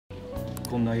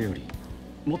こんな絵より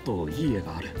もっといい絵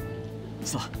がある。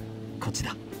さあ、こっち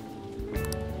だ。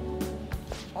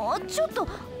あ、ちょっと。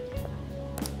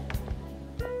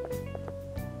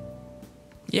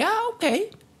Yeah,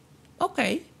 okay.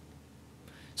 Okay.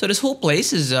 So this whole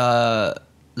place is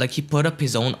like he put up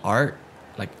his own art,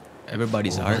 like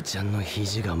everybody's art.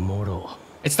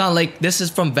 It's not like this is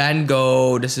from Van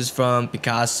Gogh, this is from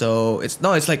Picasso. It's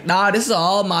like, nah, this is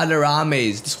all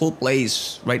Madarame's, this whole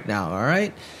place right now, all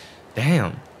right?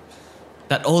 Damn.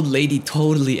 That old lady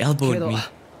totally elbowed me.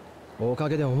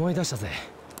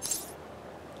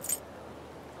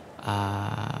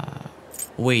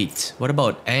 Wait, what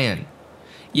about Anne?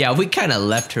 Yeah, we kind of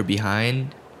left her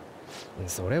behind.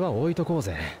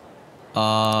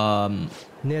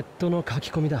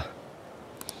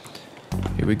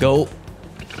 Here we go.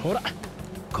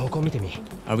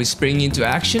 Are we springing into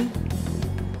action?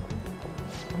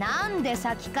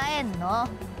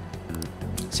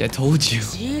 See, I told you.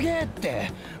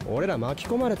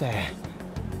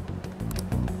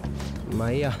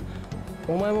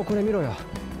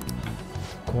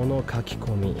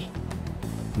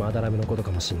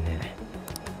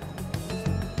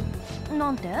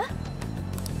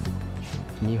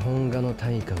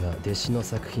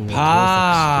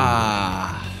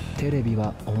 Ah.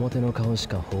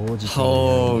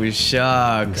 Oh,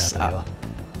 shucks.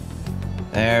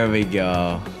 There we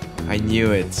go. I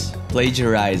knew it.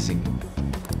 Plagiarizing.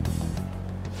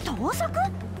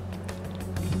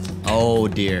 Oh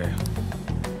dear.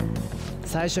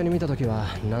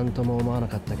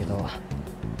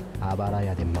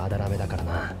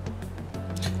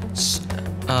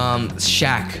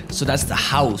 Shack. So that's the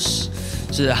house.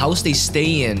 So the house they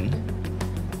stay in.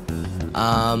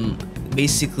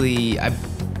 Basically,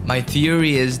 my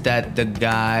theory is that the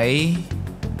guy,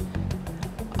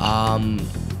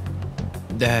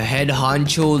 the head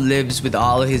honcho lives with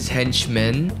all his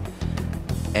henchmen,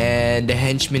 and the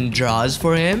henchman draws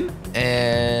for him,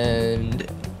 and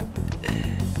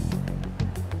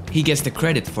he gets the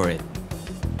credit for it.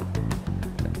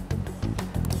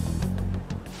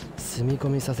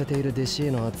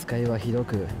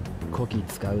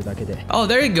 Oh,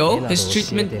 there you go. His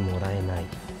treatment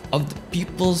of the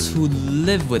peoples who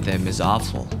live with him is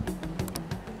awful.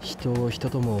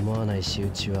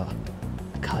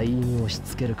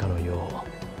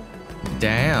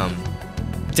 Damn.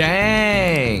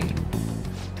 Dang.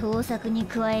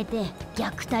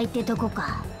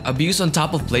 Abuse on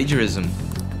top of plagiarism.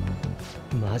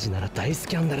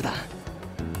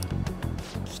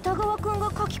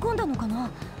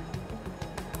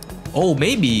 Oh,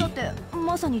 maybe.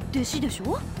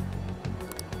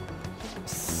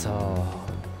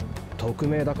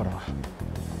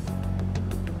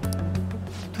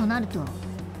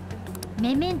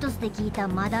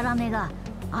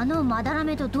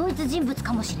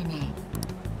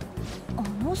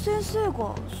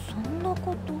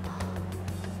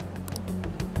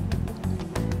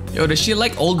 Yo, does she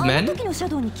like old men?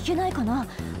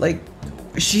 Like,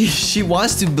 she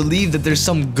wants to believe that there's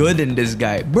some good in this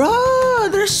guy.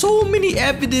 Bruh, there's so many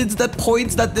evidence that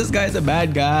points that this guy's a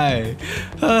bad guy.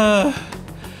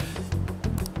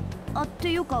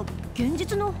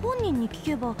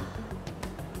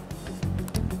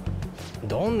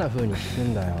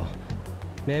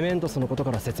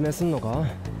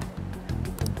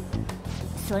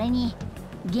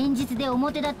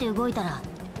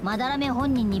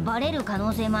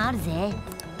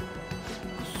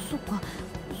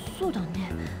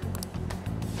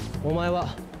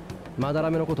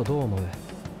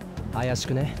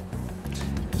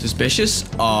 Suspicious?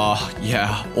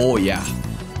 Yeah. Oh yeah.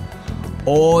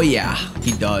 Oh yeah,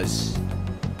 he does.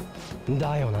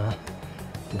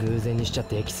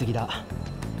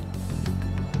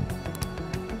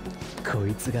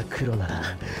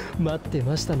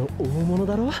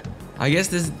 I guess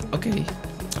this. Okay.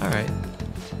 Alright.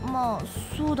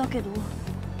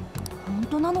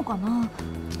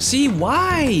 See,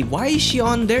 why? Why is she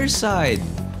on their side?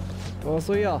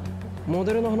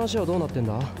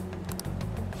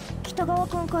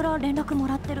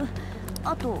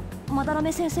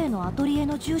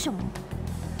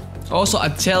 Oh, so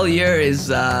atelier is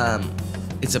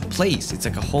it's a place. It's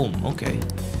like a home. Okay.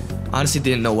 Honestly,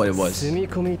 didn't know what it was.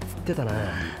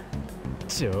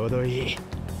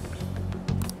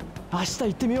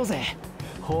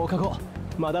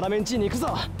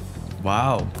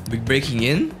 Wow, big breaking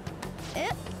in?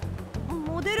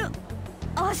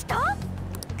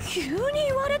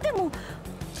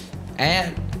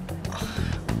 And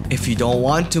if you don't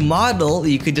want to model,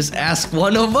 you could just ask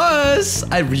one of us.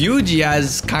 Ryuji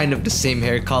has kind of the same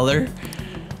hair color.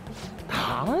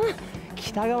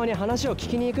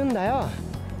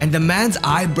 And the man's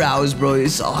eyebrows, bro,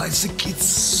 it's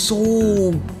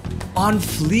so on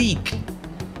fleek.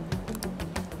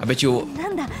 I bet you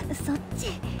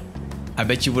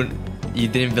you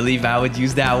didn't believe I would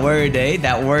use that word, eh?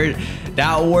 That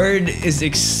word is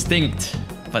extinct,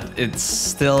 but it's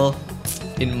still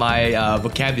in my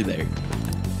vocabulary.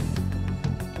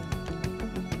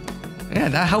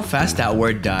 Yeah, how fast that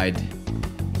word died.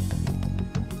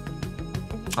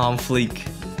 On fleek.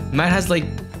 Man has like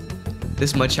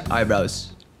this much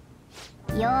eyebrows.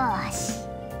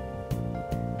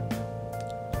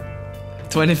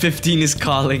 2015 is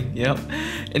calling, yep.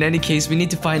 In any case, we need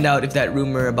to find out if that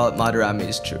rumor about Madarame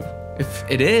is true. If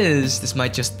it is, this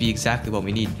might just be exactly what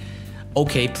we need.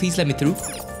 Okay, please let me through.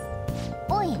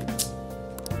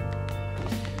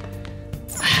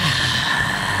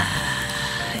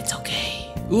 It's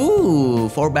okay. Ooh,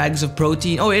 4 bags of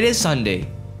protein. Oh, it is Sunday.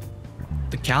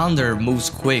 The calendar moves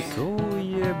quick.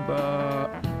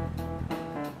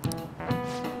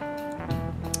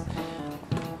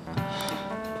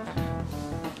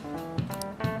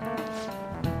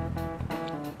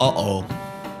 Uh-oh.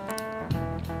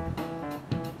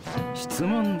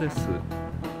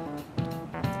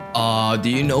 Do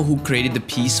you know who created the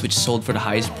piece which sold for the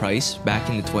highest price back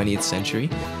in the 20th century?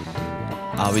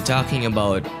 We're talking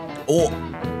about... Oh!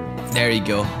 There you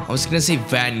go. I was gonna say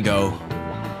Van Gogh.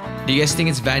 Do you guys think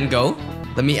it's Van Gogh?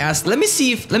 Let me ask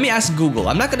Google.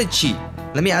 I'm not gonna cheat.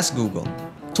 Let me ask Google.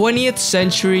 20th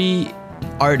century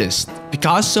artist.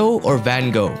 Picasso or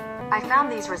Van Gogh? I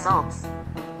found these results.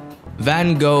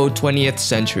 Van Gogh, 20th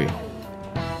century.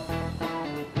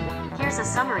 Here's a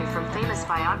summary from famous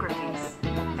biographies.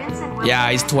 Vincent Yeah,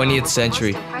 he's 20th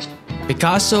century.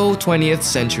 Picasso, 20th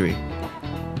century.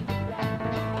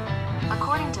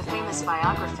 According to famous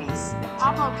biographies,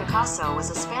 Pablo Picasso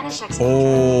was a Spanish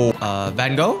explorer. Oh,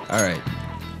 Van Gogh? Alright.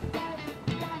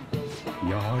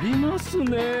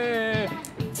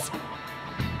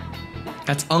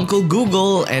 That's Uncle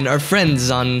Google and our friends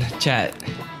on chat.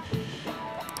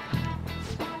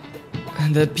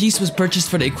 The piece was purchased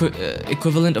for the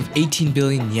equivalent of 18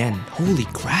 billion yen. Holy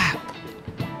crap.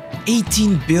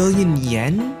 18 billion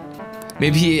yen?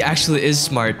 Maybe he actually is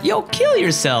smart. Yo, kill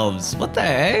yourselves. What the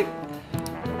heck?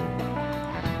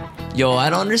 Yo, I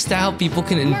don't understand how people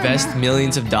can invest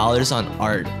millions of dollars on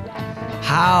art.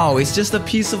 How? It's just a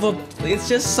piece of it's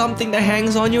just something that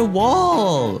hangs on your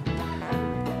wall.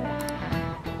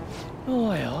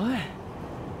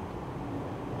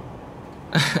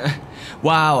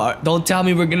 Wow, don't tell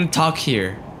me we're gonna talk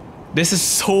here. This is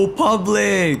so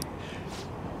public.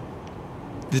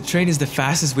 The train is the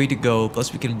fastest way to go,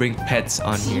 plus we can bring pets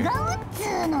on here.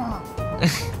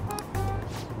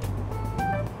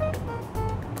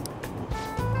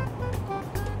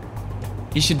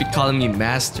 You should be calling me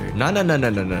master. No.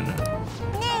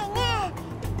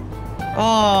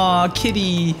 Aw,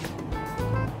 kitty.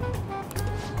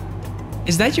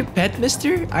 Is that your pet,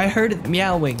 mister? I heard it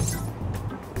meowing.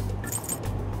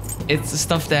 It's a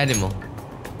stuffed animal.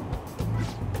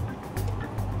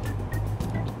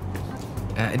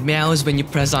 It meows when you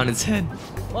press on its head.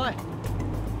 What?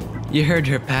 You heard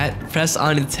her, Pat. Press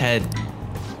on its head.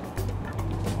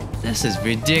 This is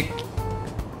ridiculous.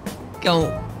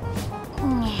 Go.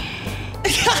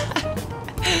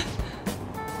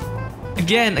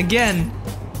 Again.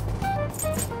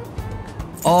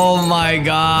 Oh my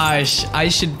gosh. I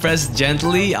should press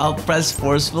gently. I'll press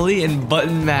forcefully and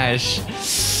button mash.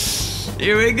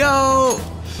 Here we go.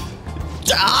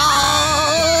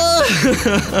 Ah!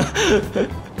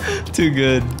 Too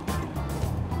good.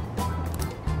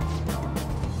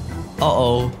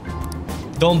 Uh-oh.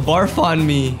 Don't barf on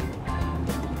me.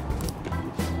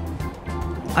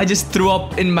 I just threw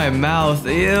up in my mouth.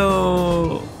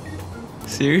 Ew.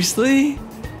 Seriously?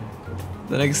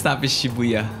 The next stop is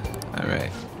Shibuya.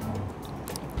 Alright.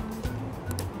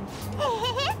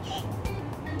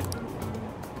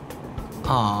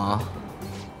 Aww.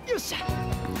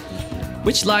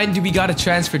 Which line do we gotta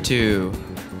transfer to?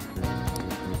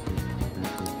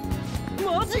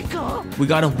 We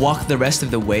gotta walk the rest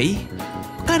of the way?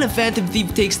 What kind of phantom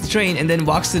thief takes the train and then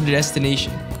walks to the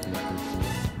destination?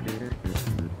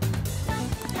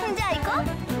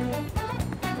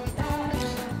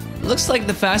 Looks like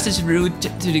the fastest route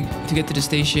to get to the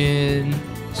station.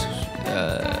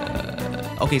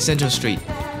 Okay, Central Street.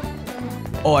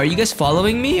 Oh, are you guys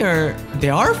following me or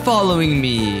they are following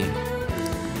me?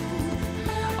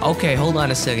 Okay, hold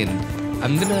on a second.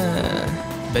 I'm gonna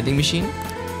vending machine.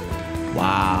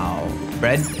 Wow,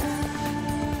 bread.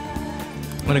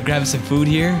 I'm gonna grab some food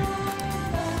here.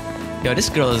 Yo, this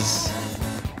girl is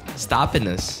stopping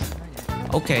us.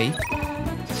 Okay.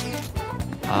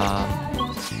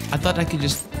 I thought I could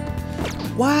just...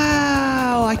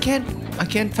 Wow! I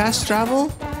can't fast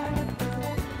travel?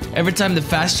 Every time the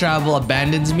fast travel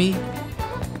abandons me?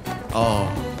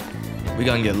 Oh, we're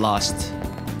gonna get lost.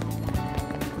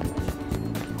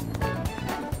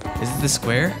 Is it the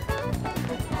square?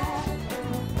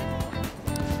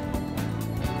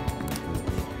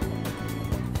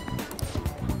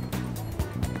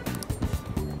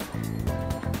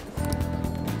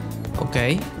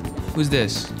 Okay, who's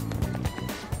this?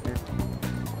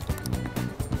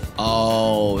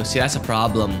 Oh, see, that's a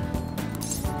problem.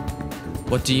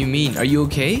 What do you mean? Are you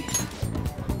okay?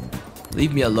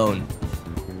 Leave me alone.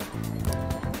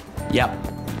 Yep.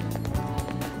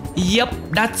 Yep,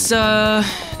 that's a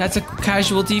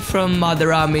casualty from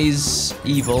Madarame's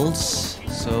evils.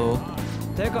 So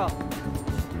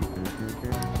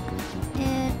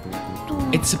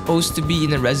it's supposed to be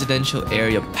in a residential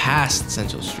area past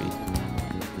Central Street.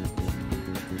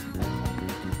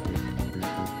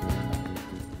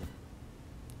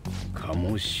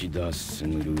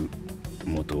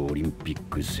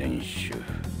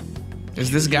 Is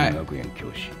this guy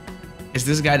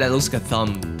that looks like a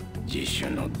thumb?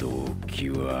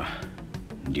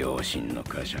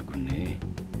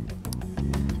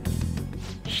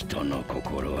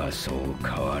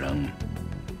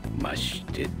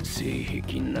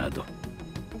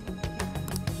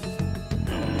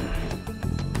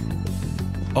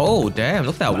 Oh damn,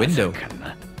 look at that window.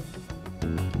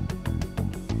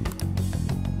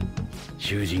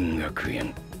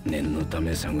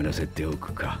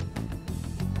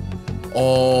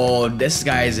 Oh, this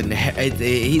guy is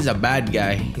he's a bad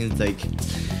guy. He's like,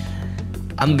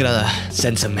 I'm gonna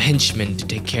send some henchmen to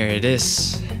take care of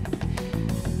this.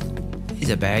 He's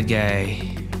a bad guy.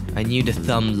 I knew the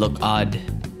thumb looked odd.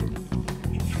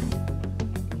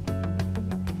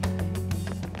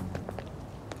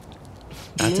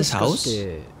 That's his house?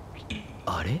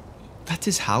 That's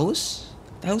his house?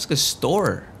 That was like a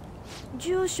store.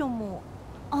 住所も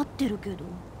合ってるけど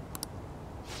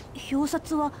表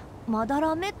札はまだ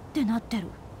らめってなってる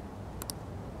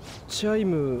チャイ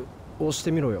ム押し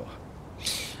てみろよ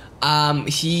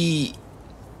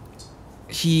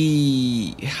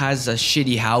He has a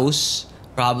shitty house,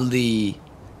 probably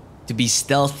to be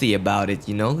stealthy about it,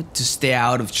 you know, to stay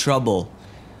out of trouble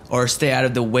or stay out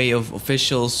of the way of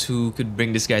officials who could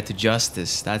bring this guy to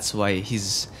justice. That's why he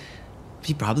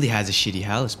probably has a shitty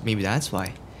house. Maybe that's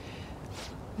why.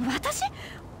 私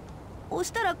押し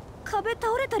たら壁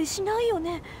倒れたりしないよ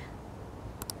ね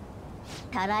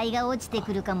たらいが落ちて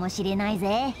くるかもしれない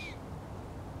ぜ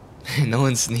No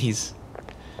one sneeze.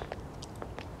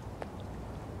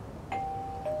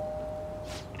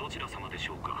 どちら様でし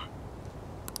ょうか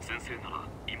先生なら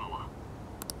今は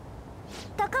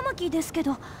高巻ですけ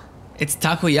ど It's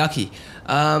takoyaki.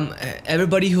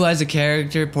 Everybody who has a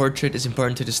character portrait is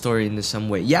important to the story in some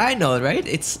way. Yeah, I know, right?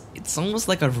 It's almost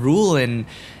like a rule in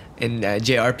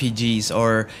JRPGs,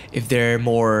 or if they're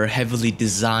more heavily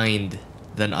designed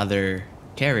than other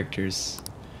characters.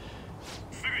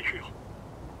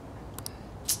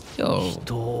 Yo.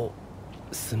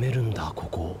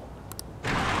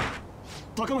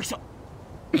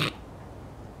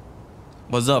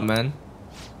 What's up, man?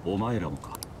 お前らも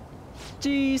かチ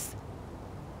ース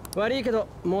悪いけど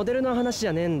モデルの話じ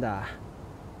ゃねえんだ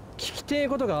聞きてえ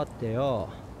ことがあってよ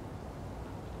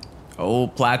Oh,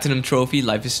 platinum trophy,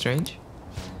 Life is Strange?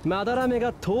 マダラメ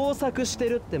が盗作して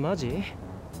るってマジ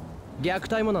虐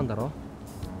待もなんだろ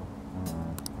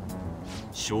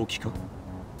正気か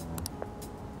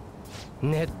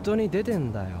ネットに出て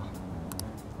んだよ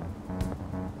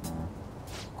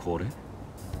これ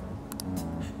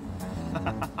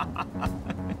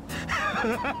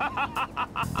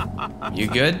You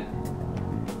good?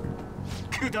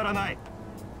 くだらない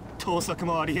盗作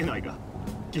もありえないが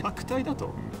虐待だ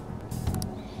と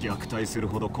虐待する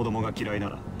ほど子供が嫌いな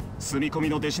ら住み込み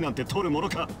の弟子なんて取るもの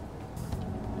か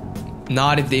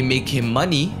Not if they make him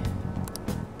money.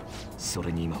 そ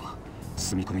れに今は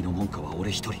住み込みの門下は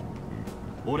俺一人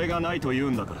俺がないと言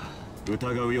うんだから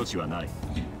疑う余地はない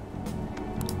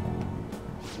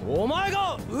お前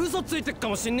が嘘ついてっか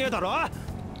もしんねえだろ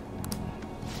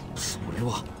それ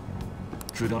は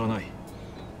くだらない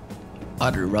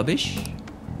Utter rubbish?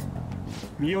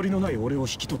 身寄りのない俺を引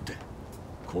き取って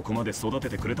ここまで育て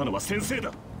てくれたのは先生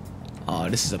だ Oh,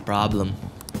 this is a problem.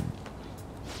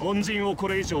 恩人をこ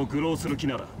れ以上愚弄する気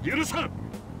なら許さん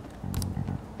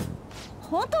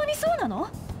本当にそうなの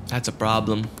That's a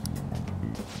problem.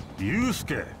 ユウス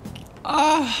ケ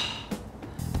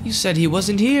You said he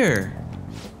wasn't here.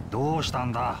 どうした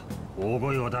んだ大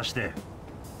声を出して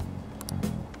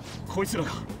こいつら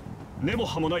が根も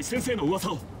葉もない先生の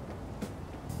噂を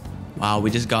Wow,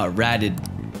 we just got ratted.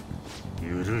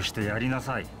 許してやりな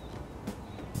さい。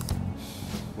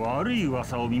悪い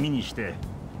噂を耳にして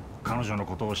彼女の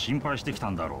ことを心配してきた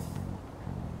んだろう。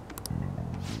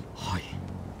はい。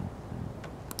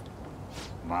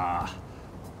まあ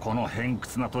この偏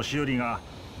屈な年寄りが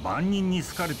万人に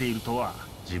好かれているとは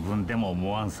自分でも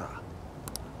思わんさ。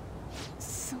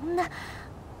そんな。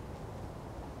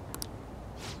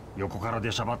横から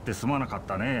出しゃばってすまなかっ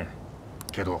たね。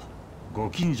けどご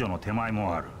近所の手前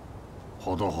もある。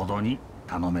ほどほどに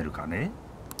頼めるかね。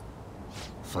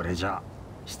それじゃ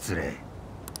失礼。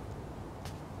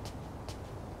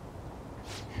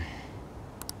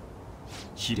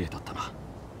綺麗だったな。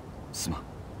すまん。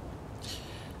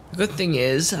The good thing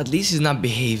is, at least he's not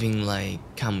behaving like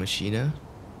Kamoshida.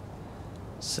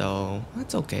 So,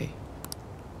 that's okay.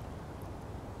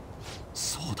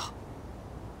 そうだ。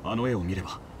あの絵を見れ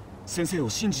ば先生を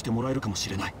信じてもらえるかもし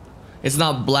れない。It's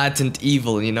not blatant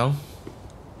evil, you know?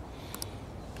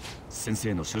 先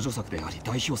生の処女作であり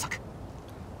代表作。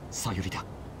さゆりだ。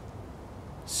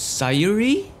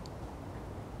Sayuri?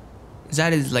 Is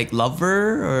that his like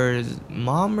lover or his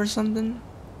mom or something?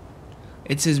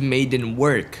 It's his maiden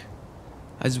work,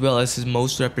 as well as his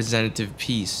most representative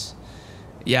piece.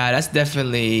 Yeah, that's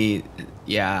definitely,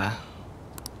 yeah.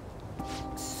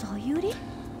 Sayuri?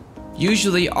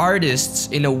 Usually artists,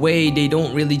 in a way, they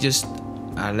don't really just,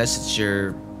 unless it's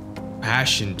your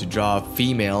passion to draw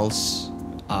females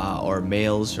or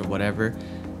males or whatever,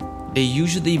 they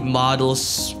usually model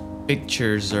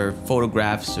pictures or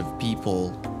photographs of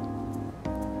people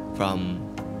from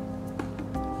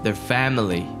their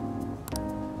family.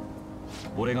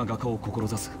 俺が画家を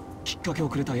志すきっかけを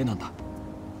くれた絵なんだ。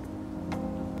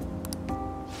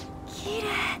綺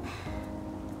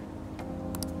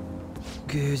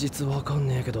麗。芸術わかん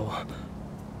ねえけど、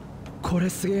これ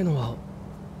すげえのは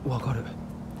わかる。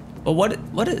But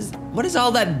what is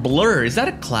all that blur? Is that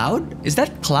a cloud? Is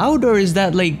that cloud or is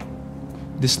that like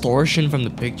distortion from the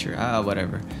picture? Ah,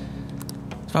 whatever.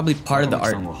 It's probably part of the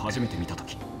art. を初めて見た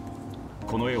時、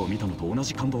この絵を見たのと同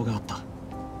じ感動があった。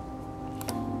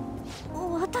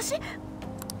私？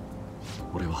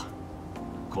俺は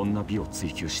こんな美を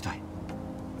追求したい。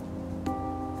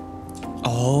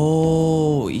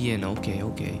Oh, Ian, okay,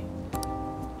 okay.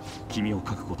 君を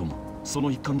描くこともそ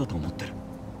の一環だと思ってる。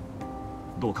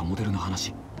どうかモデルの話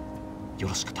よ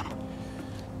ろしく頼む。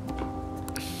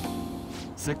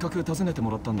せっかく訪ねて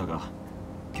もらったんだが、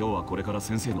今日はこれから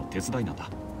先生の手伝いなんだ。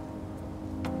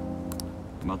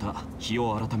また日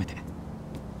を改めて。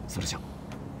それじゃ。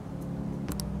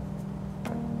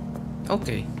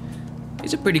Okay.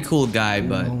 He's a pretty cool guy,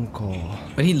 but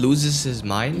when he loses his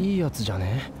mind, he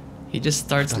just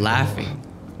starts laughing.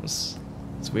 It's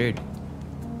weird.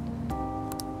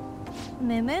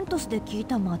 メメントスで聞い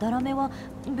たマダラメは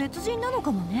別人なの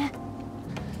かもね。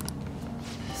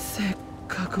せっ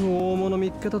かく大物見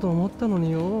っけたと思ったの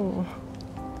によ。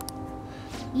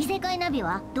異世界ナビ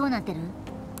はどうなってる？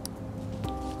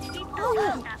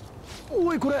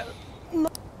おいこれ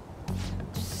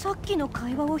さっきの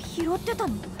会話を拾ってた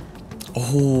の。Oh.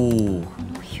 こ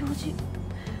の表示、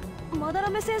マダラ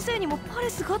メ先生にもパ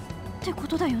レスがってこ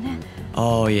とだよね。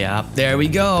Oh yeah, there we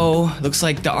go. Looks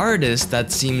like the artist that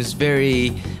seems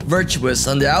very virtuous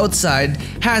on the outside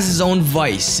has his own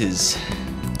vices.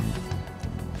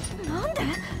 なんで？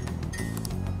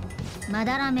マ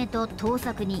ダラメと盗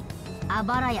作にあ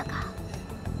ばらやか。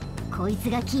こい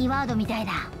つがキーワードみたい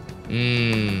だ。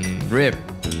Rip.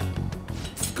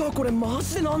 つかこれマ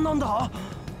ジで何なんだ？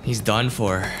 He's done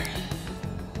for.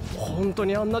 本当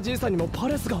にあんなじいさんにもパ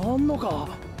レスがあんのか？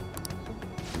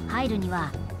入るに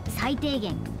は最低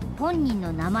限本人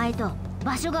の名前と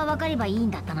場所が分かればいい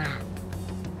んだったな。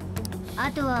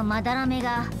あとはマダラメ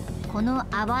がこの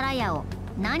あばら屋を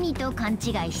何と勘違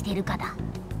いしてるかだ。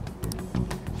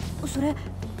それ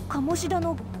鴨志田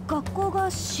の学校が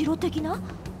城的な？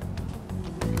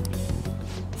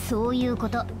そういうこ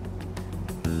と。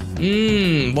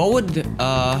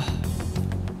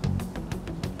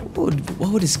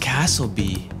What would his castle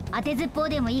be? 当てずっぽう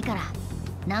でもいいから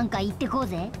なんか言ってこう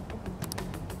ぜ。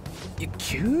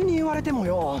急に言われても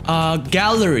よ。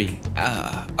Gallery,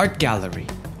 art gallery,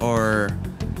 or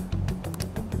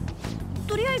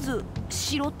とりあえず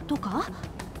城とか？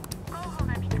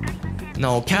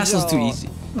 no, castle's too easy.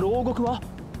 牢獄は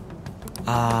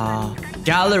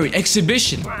？Gallery,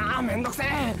 exhibition. めんどくせ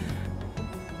え。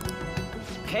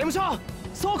刑務所、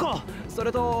倉庫、そ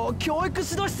れと教育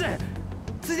指導室、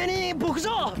ついでに牧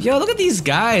場。Yo, look at these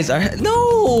guys.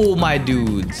 No, my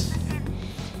dudes.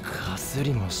 かす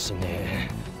りもしねえ。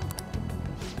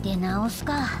出直す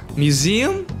か。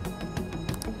Museum?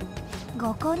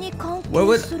 画家に関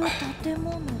係する建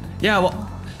物。Yeah, well,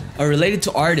 are related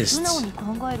to 素 artists. 直に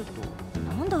考えると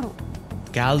なんだろう。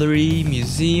 Gallery,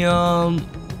 museum,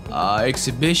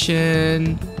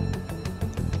 exhibition,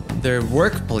 their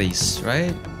workplace,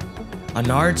 right? An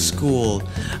art school,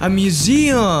 a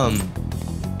museum.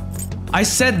 I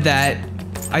said that.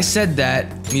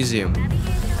 Museum.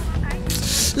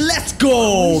 Let's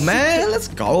go, man. Let's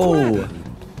go.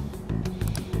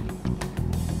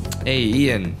 Hey,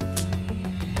 Ian.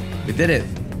 We did it.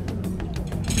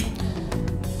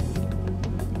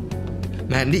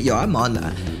 Man, yo, I'm on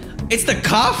that. It's the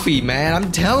coffee, man.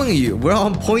 I'm telling you, we're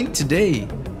on point today.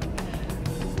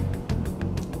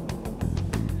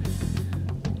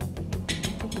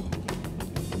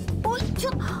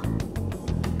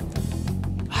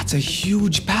 That's a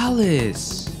huge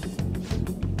palace.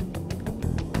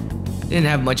 Didn't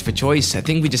have much of a choice. I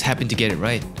think we just happened to get it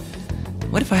right.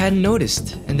 What if I hadn't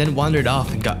noticed and then wandered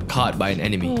off and got caught by an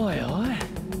enemy?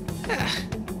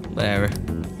 Whatever.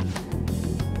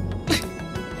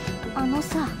 あの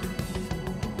さ。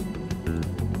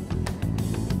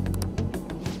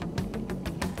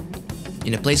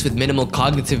 In a place with minimal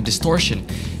cognitive distortion,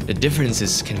 the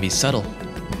differences can be subtle.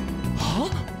 Huh?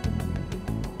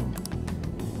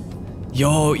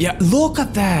 Yo, yeah, look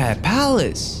at that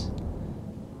palace.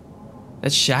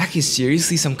 That shack is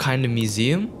seriously some kind of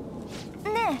museum?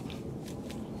 ね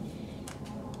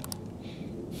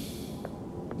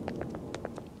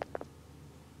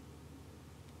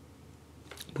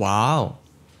Wow.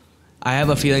 I have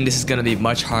a feeling this is gonna be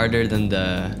much harder than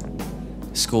the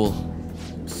school.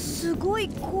 え、すごい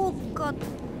効果っ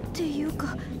ていう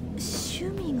か趣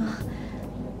味が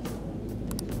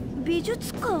美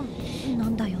術館な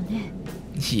んだよね。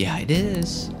 Yeah, it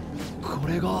is. こ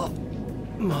れが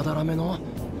まだらめの。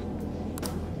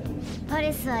パ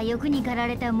レスは欲に駆ら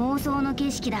れた妄想の景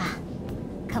色だ。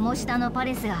鴨下のパ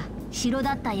レスが城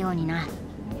だったようにな。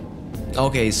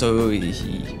 Okay, so he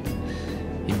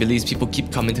believes people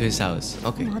keep coming to his house.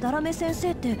 Okay. まだらめ先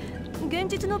生って現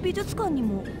実の美術館に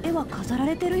も絵は飾ら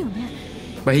れてるよね。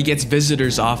 But he gets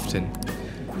visitors often.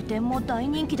 個展も大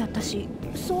人気だったし、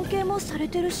尊敬もされ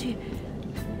てるし、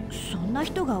そんな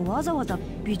人がわざわざ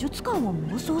美術館を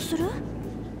妄想する？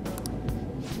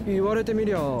言われてみ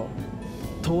りゃ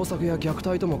盗作や虐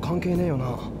待とも関係ねえよ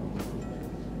な。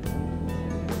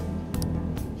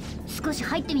少し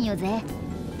入ってみようぜ。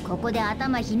ここで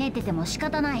頭ひねってても仕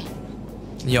方ない。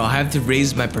 Yo, I have to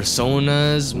raise my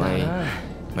personas, my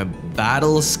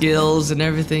battle skills and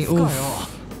everything. つかよ Oof.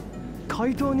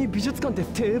 怪盗に美術館っ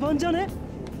て定番じゃね？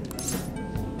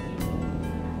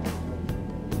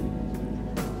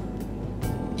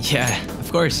 Yeah,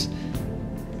 of course.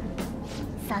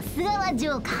 さすがはジ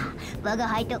ョーカー。我が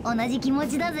輩と同じ気持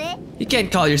ちだぜ。 You can't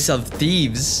call yourself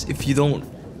thieves if you don't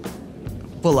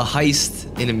pull a heist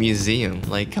in a museum.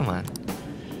 Like, come on.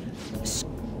 し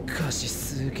かし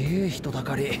すげえ人だ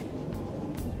かり。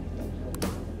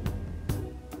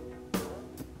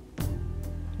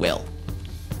 Well.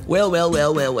 Well.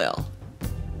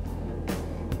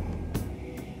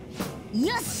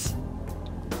 よし。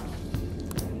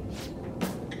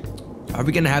 Are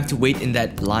we gonna have to wait in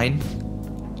that line?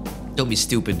 Don't be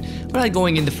stupid. We're not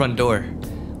going in the front door.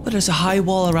 But there's a high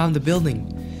wall around the building.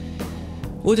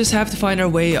 We'll just have to find our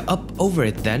way up over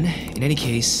it then. In any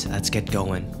case, let's get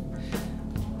going.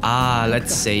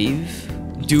 Let's save.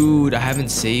 Dude, I haven't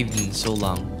saved in so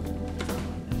long.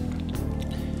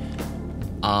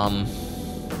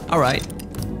 Alright.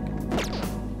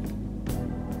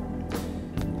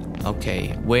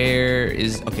 Okay, where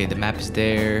is... Okay, the map is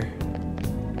there.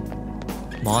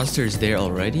 Monsters there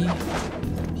already?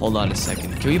 Hold on a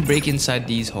second. Can we break inside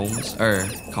these homes? Or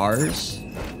cars?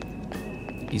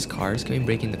 These cars? Can we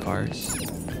break in the cars?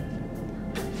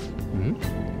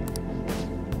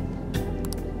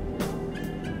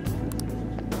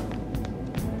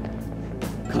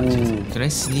 Ooh, can I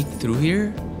sneak through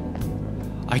here?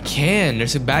 I can.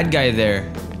 There's a bad guy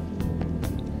there.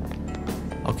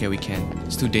 Okay, we can.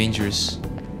 It's too dangerous.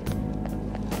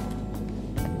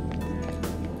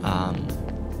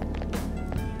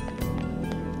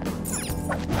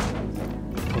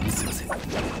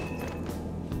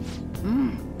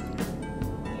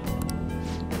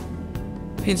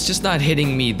 It's just not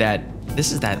hitting me that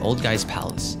this is that old guy's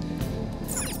palace.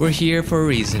 We're here for a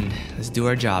reason. Let's do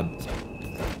our job.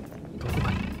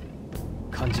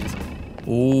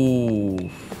 Ooh.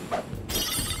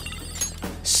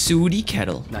 Sooty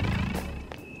kettle.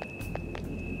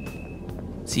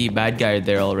 See, bad guy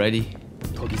there already.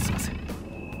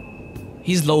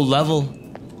 He's low level.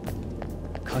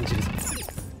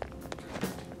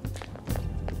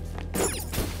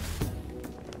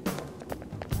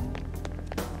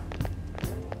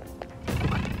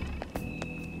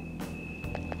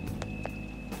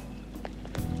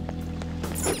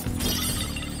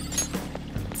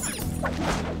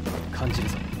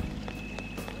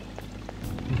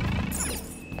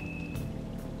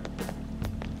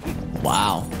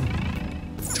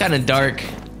 It's kind of dark.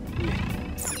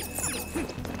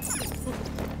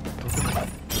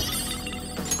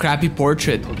 Crappy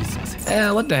portrait.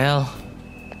 Eh, what the hell?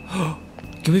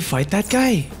 Can we fight that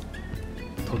guy?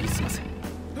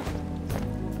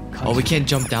 Oh, we can't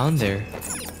jump down there.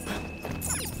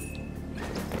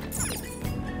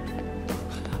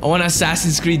 I want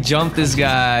Assassin's Creed jump this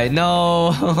guy.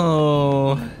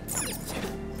 No.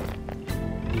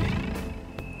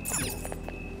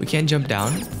 We can't jump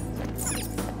down.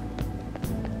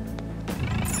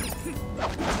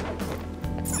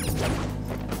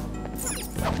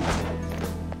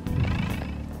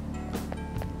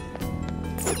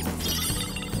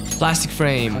 Plastic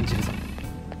frame.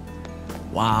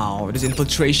 Wow, this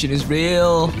infiltration is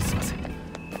real.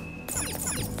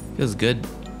 Feels good.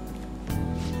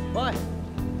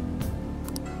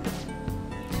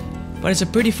 But it's a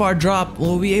pretty far drop.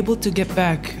 Will we be able to get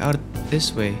back out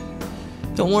this way?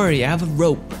 Don't worry, I have a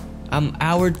rope. I'm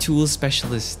our tool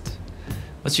specialist.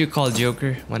 What's your call,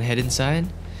 Joker? Wanna head inside?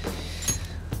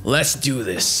 Let's do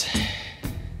this.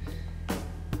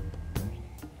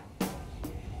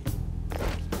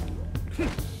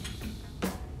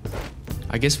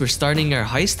 I guess we're starting our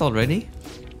heist already.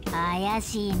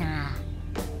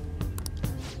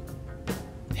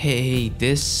 Hey,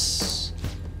 this...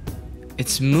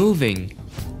 It's moving.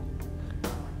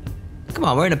 Come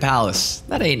on, we're in a palace.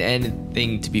 That ain't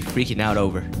anything to be freaking out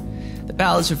over. The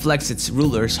palace reflects its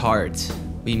ruler's heart.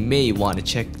 We may want to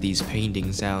check these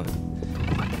paintings out.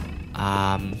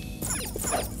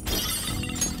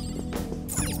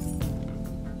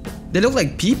 They look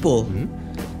like people.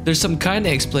 There's some kind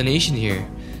of explanation here.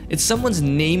 It's someone's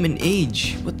name and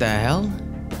age. What the hell?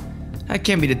 That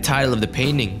can't be the title of the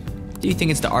painting. Do you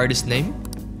think it's the artist's name?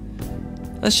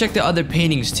 Let's check the other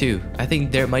paintings too. I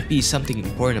think there might be something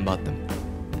important about them.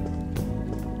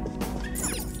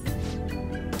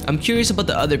 I'm curious about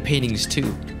the other paintings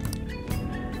too.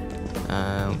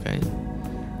 Okay.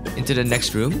 Into the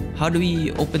next room. How do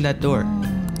we open that door?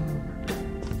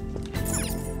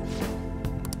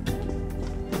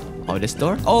 Oh, this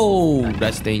door? Oh,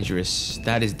 that's dangerous.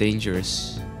 That is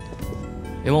dangerous.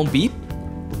 It won't beep?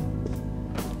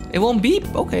 It won't beep?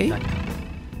 Okay.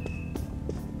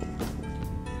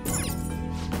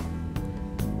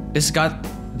 This got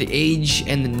the age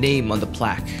and the name on the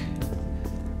plaque.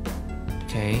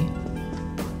 Okay.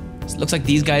 It looks like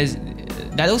these guys...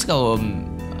 That looks like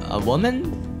a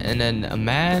woman and then a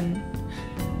man.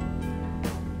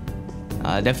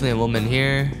 Definitely a woman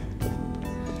here.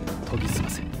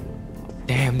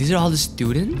 Damn, these are all the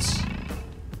students?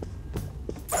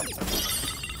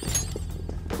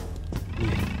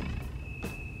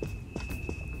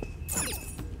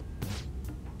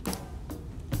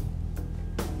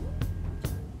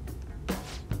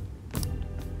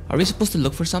 Are we supposed to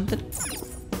look for something?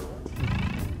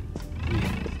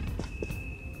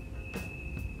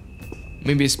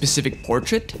 Maybe a specific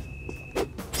portrait?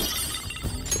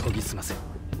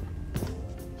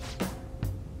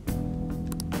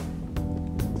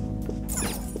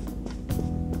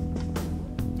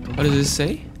 What does this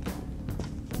say?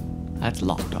 That's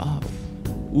locked off.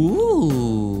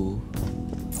 Ooh.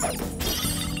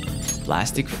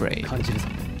 Plastic frame.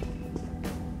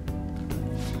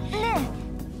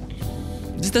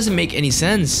 This doesn't make any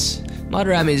sense.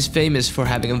 Madarame is famous for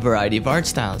having a variety of art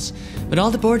styles, but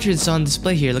all the portraits on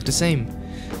display here look the same.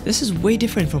 This is way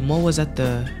different from what was at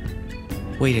the...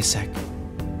 Wait a sec.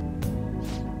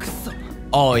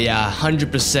 Oh yeah,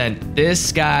 100%.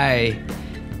 This guy...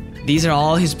 These are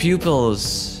all his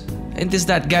pupils. And this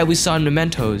that guy we saw in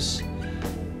Mementos.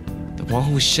 The one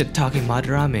who was shit-talking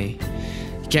Madarame.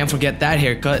 You can't forget that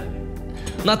haircut.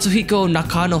 Natsuhiko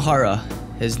Nakanohara.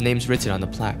 His name's written on the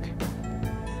plaque.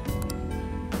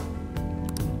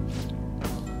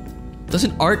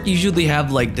 Doesn't art usually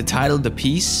have like the title of the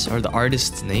piece or the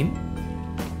artist's name?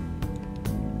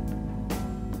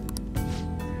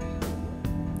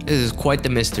 This is quite the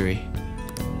mystery.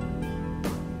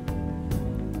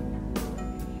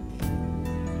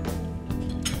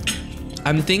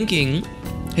 I'm thinking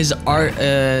his art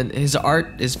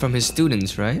is from his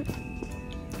students, right?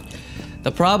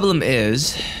 The problem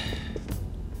is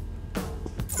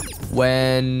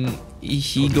when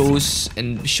he goes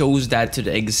and shows that to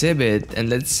the exhibit, and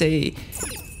let's say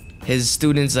his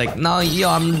students like, no, yo,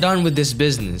 I'm done with this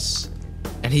business,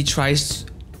 and he tries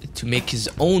to make his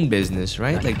own business,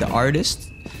 right? Like the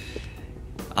artist,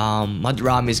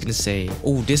 Madarame is gonna say,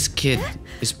 oh, this kid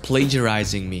is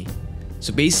plagiarizing me.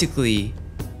 So basically,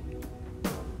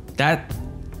 that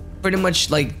pretty much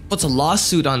like puts a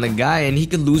lawsuit on the guy, and he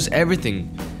could lose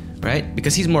everything, right?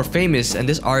 Because he's more famous, and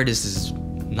this artist is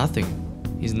nothing.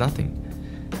 He's nothing.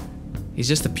 He's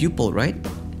just a pupil, right?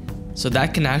 So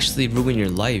that can actually ruin your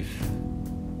life.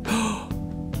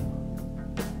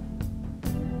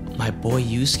 My boy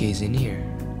Yusuke is in here.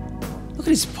 Look at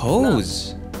his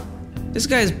pose. This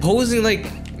guy is posing like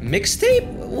mixtape?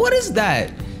 What is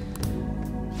that?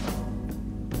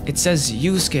 It says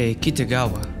Yusuke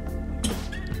Kitagawa.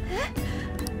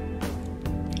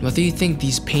 What do you think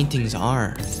these paintings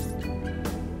are?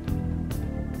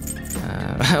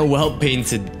 Well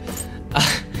painted.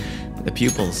 The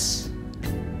pupils.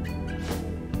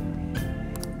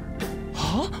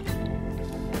 Huh?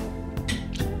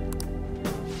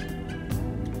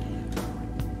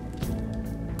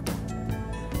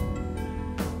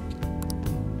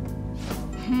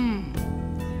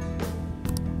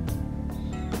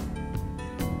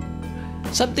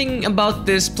 Something about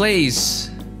this place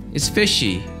is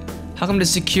fishy. How come the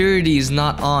security is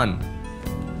not on?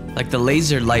 Like the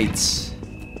laser lights.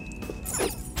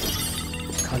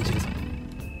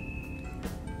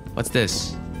 What's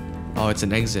this? Oh, it's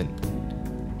an exit.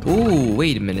 Ooh,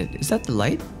 wait a minute. Is that the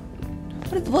light?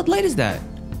 What light is that?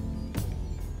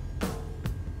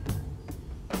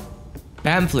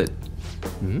 Pamphlet.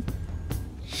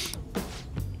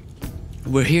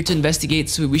 We're here to investigate,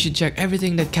 so we should check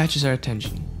everything that catches our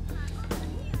attention.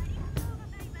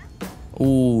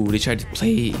 Ooh, they tried to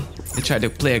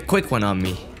play a quick one on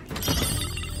me.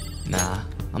 Nah,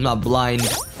 I'm not blind.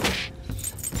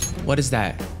 What is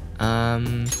that?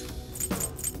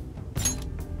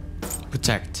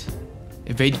 Protect.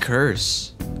 Evade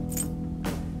curse.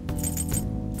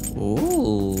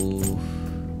 Ooh.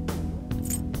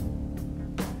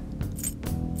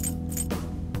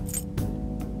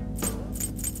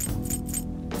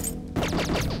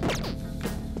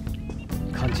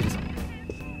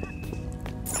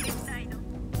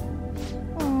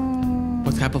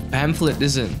 What type of pamphlet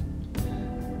is it?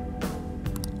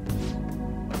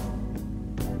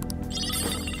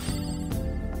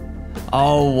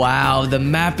 Oh wow, the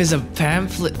map is a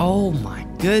pamphlet. Oh my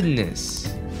goodness.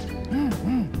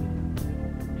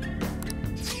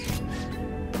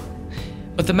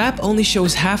 But the map only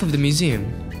shows half of the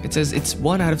museum. It says it's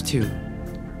 1 out of 2.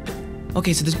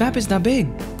 Okay, so this map is not big.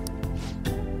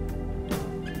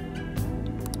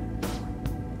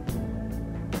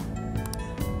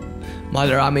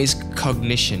 Madarame's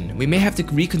cognition. We may have to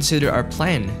reconsider our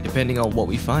plan, depending on what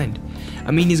we find.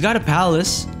 I mean, he's got a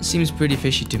palace. Seems pretty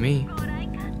fishy to me.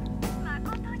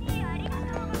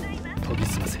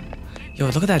 Yo,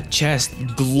 look at that chest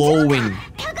glowing.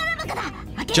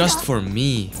 Just for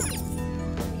me.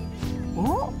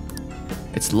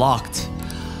 It's locked.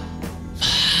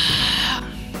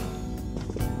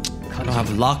 I don't have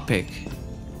a lockpick.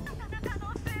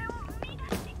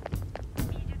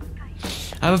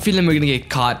 I have a feeling we're gonna get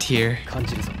caught here.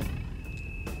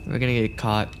 We're gonna get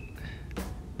caught.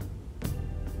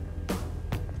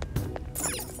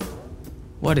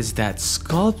 What is that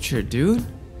sculpture, dude?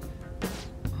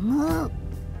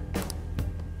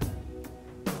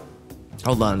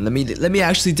 Hold on, let me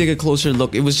actually take a closer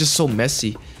look. It was just so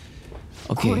messy.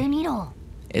 Okay.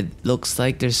 It looks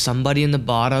like there's somebody in the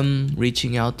bottom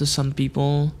reaching out to some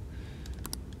people.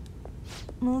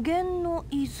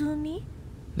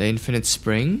 The Infinite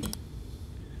Spring?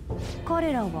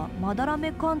 彼らはマダラ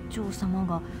メ館長様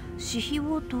が私費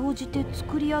を投じて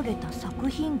作り上げた作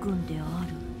品群であ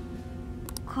る。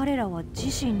彼らは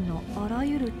自身のあら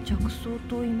ゆる着想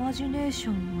とイマジネーシ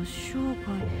ョンを生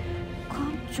涯館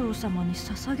長様に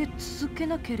捧げ続け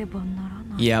なければなら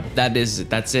ない。 Yep,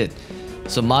 that's it.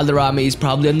 So Madarame is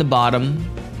probably on the bottom,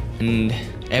 and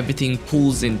everything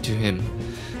pulls into him.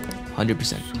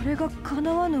 100%. それが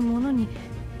叶わぬ者に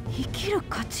生きる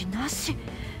価値なし。ね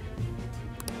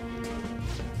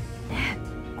え、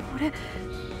これ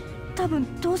多分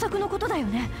盗作のことだよ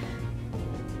ね。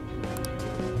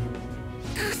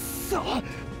くっそ、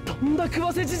とんだ食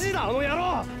わせじじいだあの野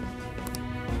郎。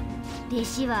弟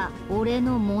子は俺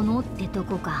のものってと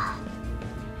こか。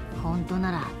本当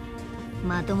なら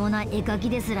まともな絵描き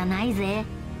ですらないぜ。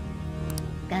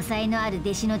画才のある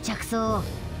弟子の着想を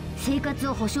生活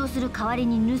を保障する代わり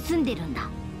に盗んでるんだ。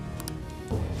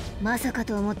まさか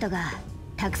と思ったが、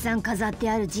たくさん飾って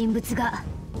ある人物が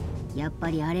やっぱ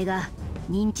りあれが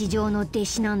認知上の弟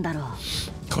子なんだろう。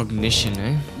Cognition,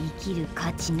 eh? 生きる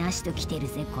価値なしと来てる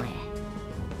ぜこれ。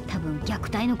多分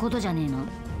虐待のことじゃねえの。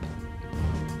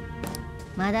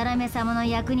マダラメ様の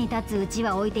役に立つうち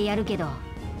は置いてやるけど、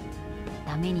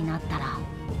ダメになったら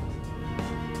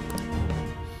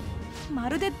ま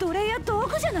るで奴隷や道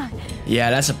具じゃない。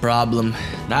 Yeah, that's a problem.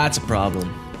 That's a problem.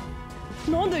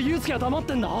 なんでユウスケは黙っ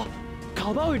てんだ。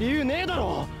かばう理由ねえだ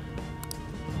ろ。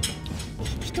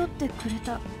引き取ってくれ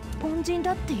た恩人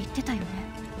だって言ってたよね。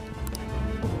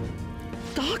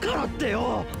からって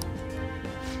よ。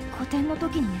個展の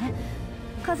時にね、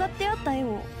飾ってあった絵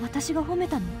を私が褒め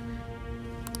たの。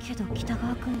けど北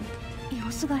川くん様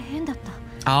子が変だった。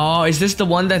Oh, is this the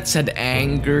one that said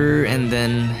anger and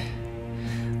then...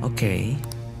 Okay.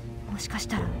 もしかし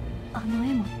たらあの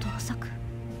絵も盗作。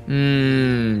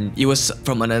It was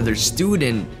from another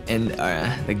student, and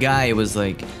the guy was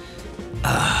like,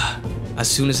 as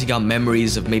soon as he got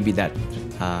memories of maybe that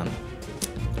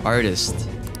artist,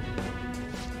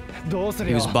 どうす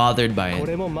る he よ。 was bothered by こ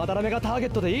it. れもマダラメがターゲ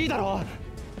ットでいいだろ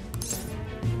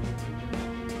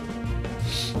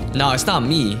う。 No, it's not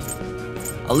me.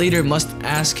 A leader must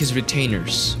ask his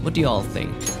retainers. What do y'all think?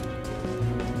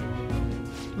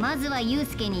 まずはユウ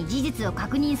スケに事実を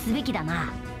確認すべきだ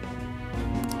な。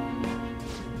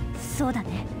そうだ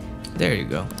ね。 There you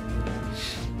go.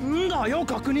 んだよ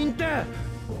確認って。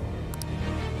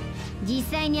実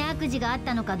際に悪事があっ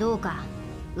たのかどうか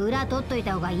裏取っとい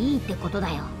た方がいいってことだ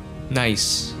よ。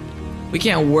 Nice. We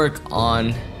can't work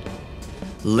on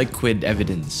liquid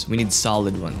evidence. We need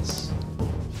solid ones.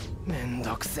 めん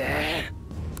どくせえ。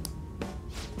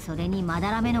それにマ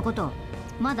ダラメのこと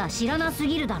まだ知らなす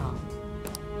ぎるだろ。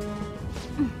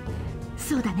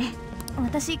そうだね。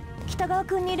私北川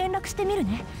くんに連絡してみる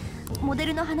ね。モデ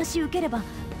ルの話受ければ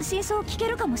真相聞け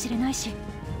るかもしれないし。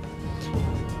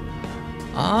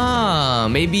Ah,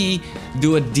 maybe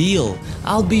do a deal.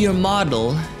 I'll be your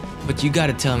model, but you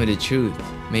gotta tell me the truth.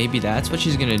 Maybe that's what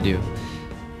she's gonna do.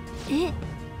 え、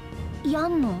や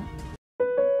んの？